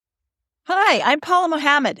Hi, I'm Paula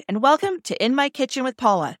Mohammed, and welcome to In My Kitchen with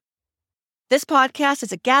Paula. This podcast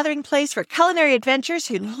is a gathering place for culinary adventurers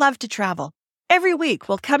who love to travel. Every week,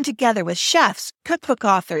 we'll come together with chefs, cookbook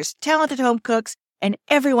authors, talented home cooks, and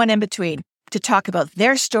everyone in between to talk about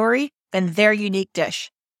their story and their unique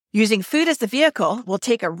dish. Using food as the vehicle, we'll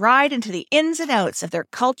take a ride into the ins and outs of their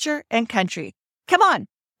culture and country. Come on,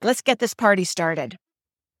 let's get this party started.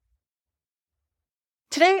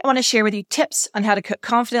 Today, I want to share with you tips on how to cook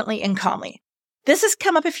confidently and calmly. This has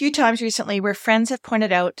come up a few times recently where friends have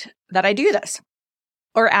pointed out that I do this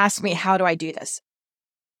or asked me, how do I do this?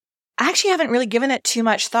 I actually haven't really given it too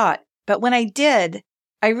much thought, but when I did,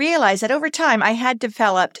 I realized that over time I had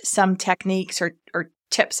developed some techniques or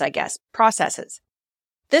tips, processes.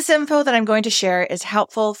 This info that I'm going to share is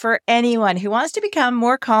helpful for anyone who wants to become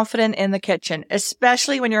more confident in the kitchen,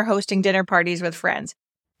 especially when you're hosting dinner parties with friends.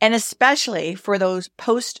 And especially for those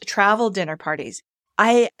post-travel dinner parties.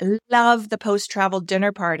 I love the post-travel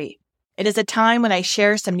dinner party. It is a time when I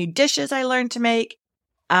share some new dishes I learned to make,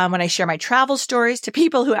 when I share my travel stories to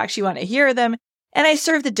people who actually want to hear them, and I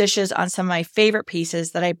serve the dishes on some of my favorite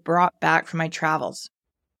pieces that I brought back from my travels.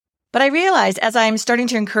 But I realized as I'm starting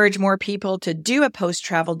to encourage more people to do a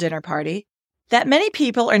post-travel dinner party, that many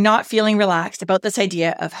people are not feeling relaxed about this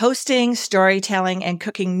idea of hosting, storytelling, and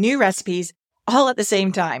cooking new recipes all at the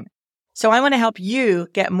same time. So I want to help you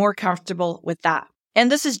get more comfortable with that. And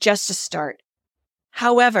this is just a start.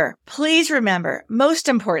 However, please remember, most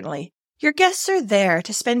importantly, your guests are there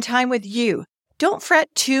to spend time with you. Don't fret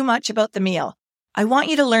too much about the meal. I want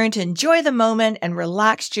you to learn to enjoy the moment and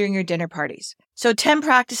relax during your dinner parties. So 10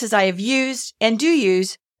 practices I have used and do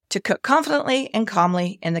use to cook confidently and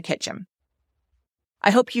calmly in the kitchen.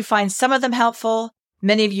 I hope you find some of them helpful.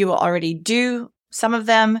 Many of you will already do some of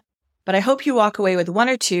them. But I hope you walk away with one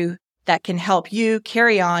or two that can help you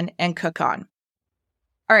carry on and cook on.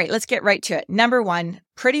 All right, let's get right to it. Number 1,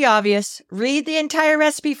 pretty obvious, read the entire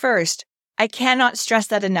recipe first. I cannot stress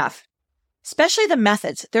that enough. Especially the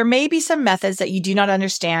methods. There may be some methods that you do not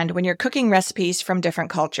understand when you're cooking recipes from different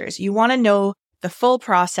cultures. You want to know the full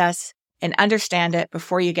process and understand it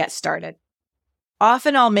before you get started.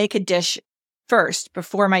 Often I'll make a dish first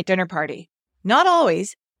before my dinner party. Not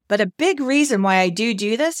always, but a big reason why I do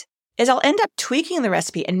this is I'll end up tweaking the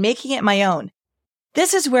recipe and making it my own.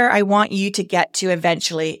 This is where I want you to get to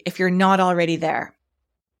eventually if you're not already there.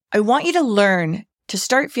 I want you to learn to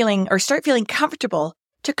start feeling comfortable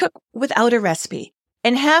to cook without a recipe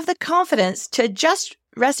and have the confidence to adjust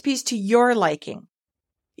recipes to your liking.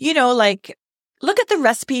 You know, like look at the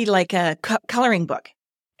recipe like a coloring book.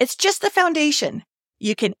 It's just the foundation.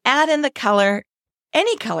 You can add in the color,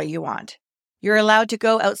 any color you want. You're allowed to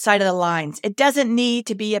go outside of the lines. It doesn't need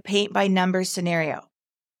to be a paint by numbers scenario.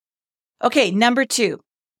 Okay, number 2,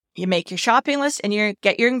 you make your shopping list and you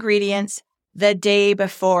get your ingredients the day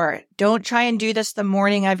before. Don't try and do this the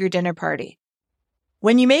morning of your dinner party.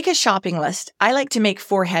 When you make a shopping list, I like to make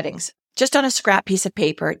 4 headings, just on a scrap piece of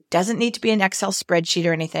paper. It doesn't need to be an Excel spreadsheet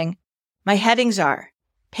or anything. My headings are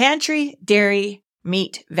pantry, dairy,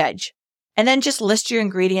 meat, veg. And then just list your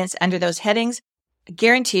ingredients under those headings. I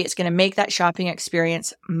guarantee it's going to make that shopping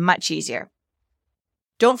experience much easier.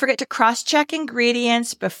 Don't forget to cross-check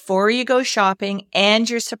ingredients before you go shopping and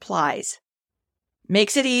your supplies.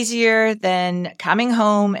 Makes it easier than coming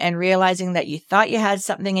home and realizing that you thought you had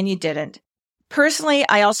something and you didn't. Personally,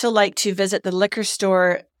 I also like to visit the liquor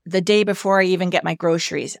store the day before I even get my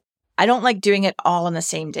groceries. I don't like doing it all on the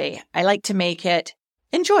same day. I like to make it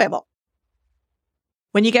enjoyable.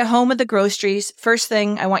 When you get home with the groceries, first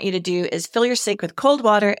thing I want you to do is fill your sink with cold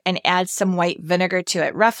water and add some white vinegar to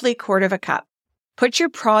it, roughly 1/4 cup. Put your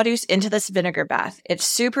produce into this vinegar bath. It's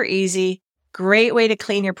super easy, great way to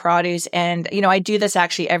clean your produce. And, I do this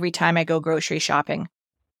actually every time I go grocery shopping.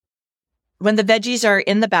 When the veggies are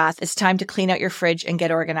in the bath, it's time to clean out your fridge and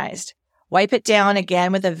get organized. Wipe it down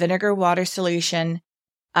again with a vinegar water solution.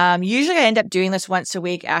 Usually I end up doing this once a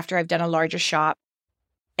week after I've done a larger shop.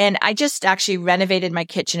 And I just actually renovated my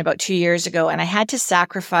kitchen about 2 years ago, and I had to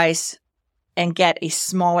sacrifice and get a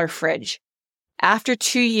smaller fridge. After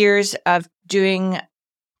 2 years of doing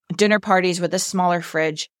dinner parties with a smaller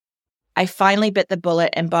fridge, I finally bit the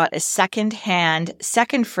bullet and bought a second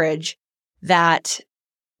fridge that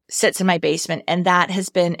sits in my basement, and that has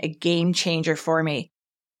been a game changer for me.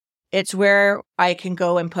 It's where I can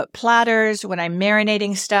go and put platters. When I'm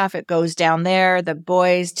marinating stuff, it goes down there. The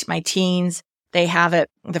boys, my teens, they have it,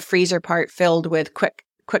 the freezer part filled with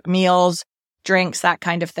quick meals, drinks, that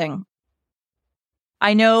kind of thing.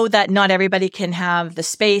 I know that not everybody can have the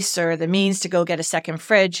space or the means to go get a second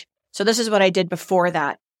fridge. So this is what I did before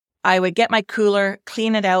that. I would get my cooler,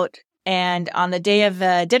 clean it out, and on the day of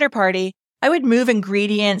the dinner party, I would move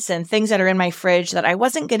ingredients and things that are in my fridge that I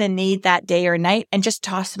wasn't going to need that day or night and just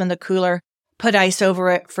toss them in the cooler, put ice over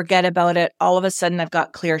it, forget about it. All of a sudden, I've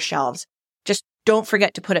got clear shelves. Just don't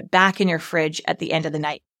forget to put it back in your fridge at the end of the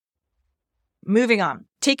night. Moving on.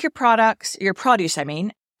 Take your produce,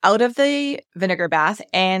 out of the vinegar bath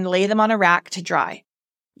and lay them on a rack to dry.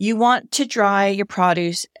 You want to dry your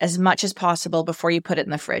produce as much as possible before you put it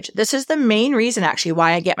in the fridge. This is the main reason, actually,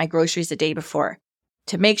 why I get my groceries the day before,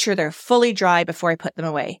 to make sure they're fully dry before I put them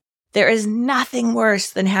away. There is nothing worse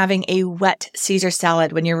than having a wet Caesar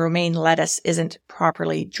salad when your romaine lettuce isn't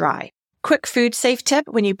properly dry. Quick food safe tip,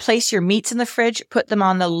 when you place your meats in the fridge, put them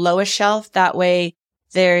on the lowest shelf. That way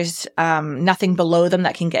there's nothing below them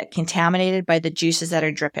that can get contaminated by the juices that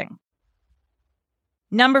are dripping.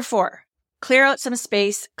 Number 4, clear out some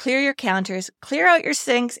space, clear your counters, clear out your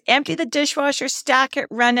sinks, empty the dishwasher, stack it,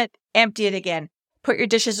 run it, empty it again. Put your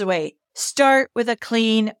dishes away. Start with a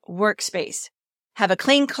clean workspace. Have a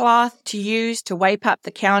clean cloth to use to wipe up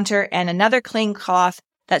the counter and another clean cloth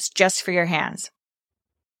that's just for your hands.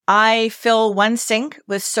 I fill one sink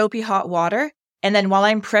with soapy hot water, and then while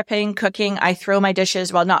I'm prepping, cooking, I throw my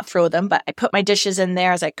dishes, well, not throw them, but I put my dishes in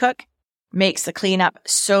there as I cook. Makes the cleanup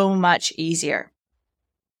so much easier.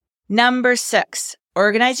 Number 6,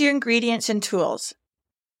 organize your ingredients and tools.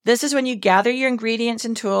 This is when you gather your ingredients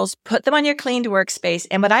and tools, put them on your cleaned workspace,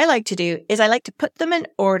 and what I like to do is I like to put them in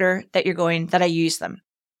order that I use them.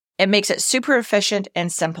 It makes it super efficient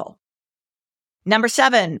and simple. Number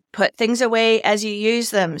 7, put things away as you use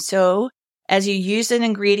them. So as you use an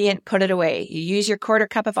ingredient, put it away. You use your 1/4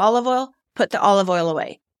 cup of olive oil, put the olive oil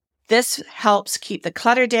away. This helps keep the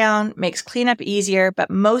clutter down, makes cleanup easier, but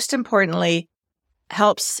most importantly,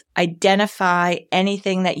 helps identify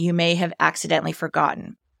anything that you may have accidentally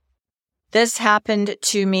forgotten. This happened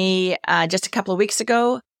to me just a couple of weeks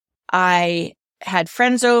ago. I had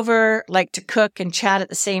friends over, liked to cook and chat at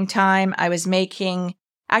the same time. I was making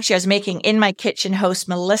in my kitchen host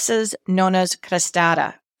Melissa's Nonna's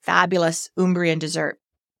crostata, fabulous Umbrian dessert.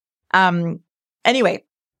 Anyway,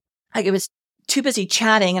 I was too busy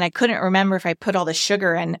chatting and I couldn't remember if I put all the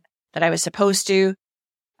sugar in that I was supposed to.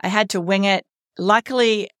 I had to wing it.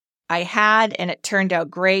 Luckily, I had, and it turned out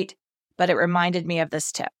great, but it reminded me of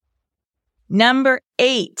this tip. Number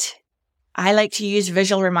 8, I like to use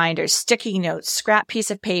visual reminders, sticky notes, scrap piece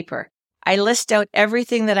of paper. I list out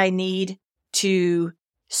everything that I need to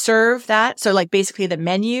serve that. So like basically the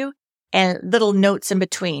menu and little notes in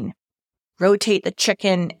between. Rotate the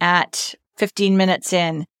chicken at 15 minutes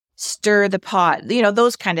in, stir the pot,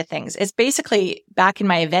 those kind of things. It's basically, back in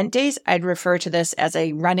my event days, I'd refer to this as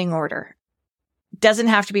a running order. Doesn't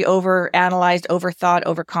have to be over-analyzed, overthought,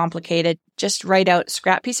 overcomplicated. Just write out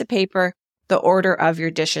scrap piece of paper, the order of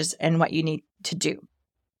your dishes and what you need to do.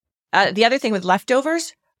 The other thing with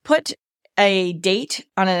leftovers, put a date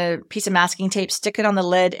on a piece of masking tape, stick it on the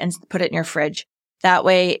lid and put it in your fridge. That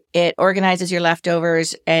way it organizes your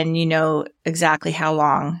leftovers and you know exactly how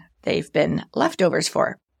long they've been leftovers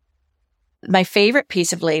for. My favorite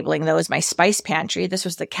piece of labeling, though, is my spice pantry. This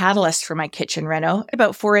was the catalyst for my kitchen reno,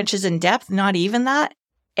 about 4 inches in depth, not even that.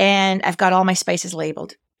 And I've got all my spices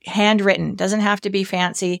labeled, handwritten, doesn't have to be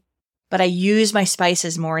fancy. But I use my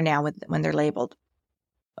spices more now when they're labeled.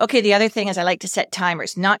 Okay, the other thing is I like to set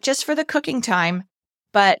timers, not just for the cooking time,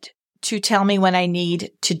 but to tell me when I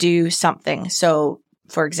need to do something. So,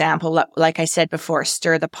 for example, like I said before,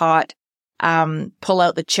 stir the pot, pull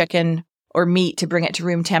out the chicken or meat to bring it to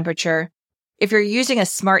room temperature. If you're using a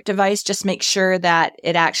smart device, just make sure that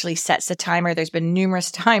it actually sets the timer. There's been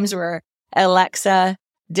numerous times where Alexa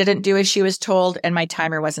didn't do as she was told and my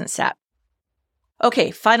timer wasn't set.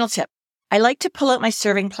 Okay, final tip. I like to pull out my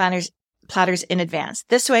serving platters in advance.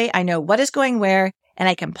 This way I know what is going where and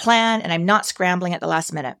I can plan and I'm not scrambling at the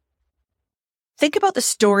last minute. Think about the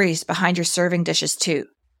stories behind your serving dishes too.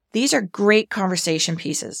 These are great conversation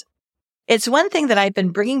pieces. It's one thing that I've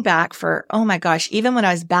been bringing back for, oh my gosh, even when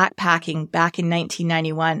I was backpacking back in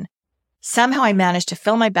 1991. Somehow I managed to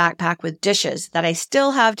fill my backpack with dishes that I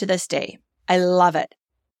still have to this day. I love it.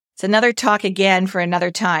 It's another talk again for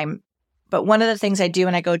another time. But one of the things I do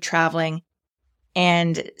when I go traveling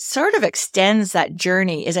and sort of extends that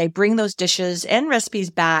journey is I bring those dishes and recipes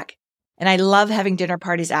back, and I love having dinner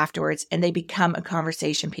parties afterwards, and they become a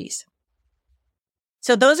conversation piece.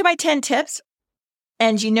 So those are my 10 tips.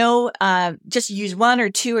 And just use 1 or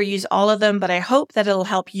 2 or use all of them, but I hope that it'll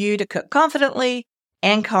help you to cook confidently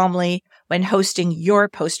and calmly when hosting your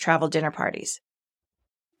post-travel dinner parties.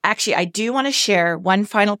 Actually, I do want to share one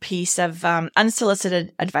final piece of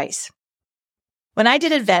unsolicited advice. When I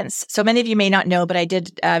did events, so many of you may not know, but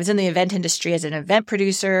I was in the event industry as an event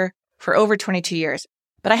producer for over 22 years.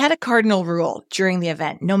 But I had a cardinal rule during the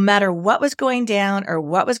event. No matter what was going down or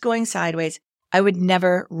what was going sideways, I would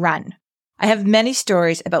never run. I have many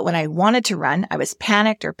stories about when I wanted to run. I was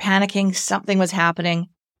panicked or panicking. Something was happening.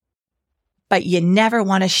 But you never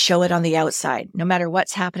want to show it on the outside, no matter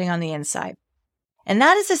what's happening on the inside. And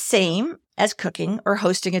that is the same as cooking or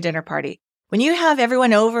hosting a dinner party. When you have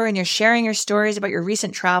everyone over and you're sharing your stories about your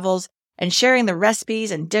recent travels and sharing the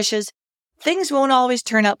recipes and dishes, things won't always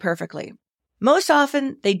turn out perfectly. Most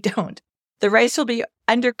often, they don't. The rice will be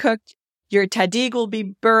undercooked, your tadig will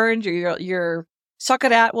be burned, your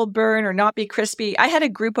sokarat will burn or not be crispy. I had a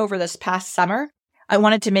group over this past summer. I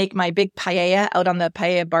wanted to make my big paella out on the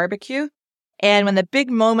paella barbecue. And when the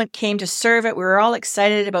big moment came to serve it, we were all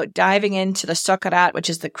excited about diving into the sokarat, which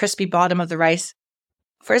is the crispy bottom of the rice.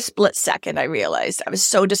 For a split second, I realized I was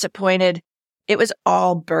so disappointed. It was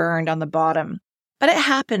all burned on the bottom. But it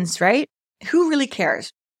happens, right? Who really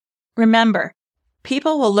cares? Remember,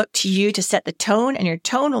 people will look to you to set the tone, and your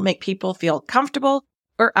tone will make people feel comfortable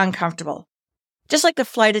or uncomfortable. Just like the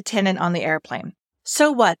flight attendant on the airplane.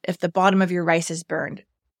 So what if the bottom of your rice is burned?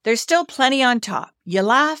 There's still plenty on top. You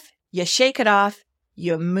laugh, you shake it off,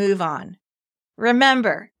 you move on.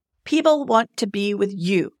 Remember, people want to be with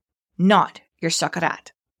you, not your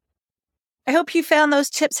sokarat. I hope you found those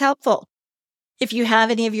tips helpful. If you have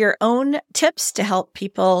any of your own tips to help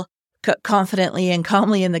people cook confidently and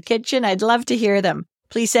calmly in the kitchen, I'd love to hear them.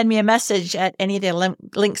 Please send me a message at any of the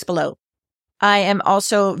links below. I am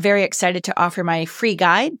also very excited to offer my free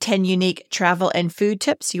guide, 10 unique travel and food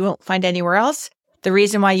tips you won't find anywhere else. The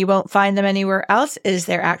reason why you won't find them anywhere else is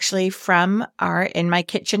they're actually from our In My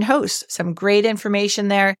Kitchen hosts. Some great information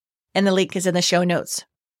there, and the link is in the show notes.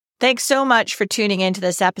 Thanks so much for tuning into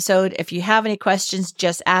this episode. If you have any questions,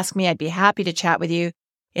 just ask me. I'd be happy to chat with you.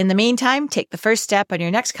 In the meantime, take the first step on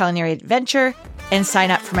your next culinary adventure and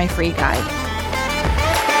sign up for my free guide.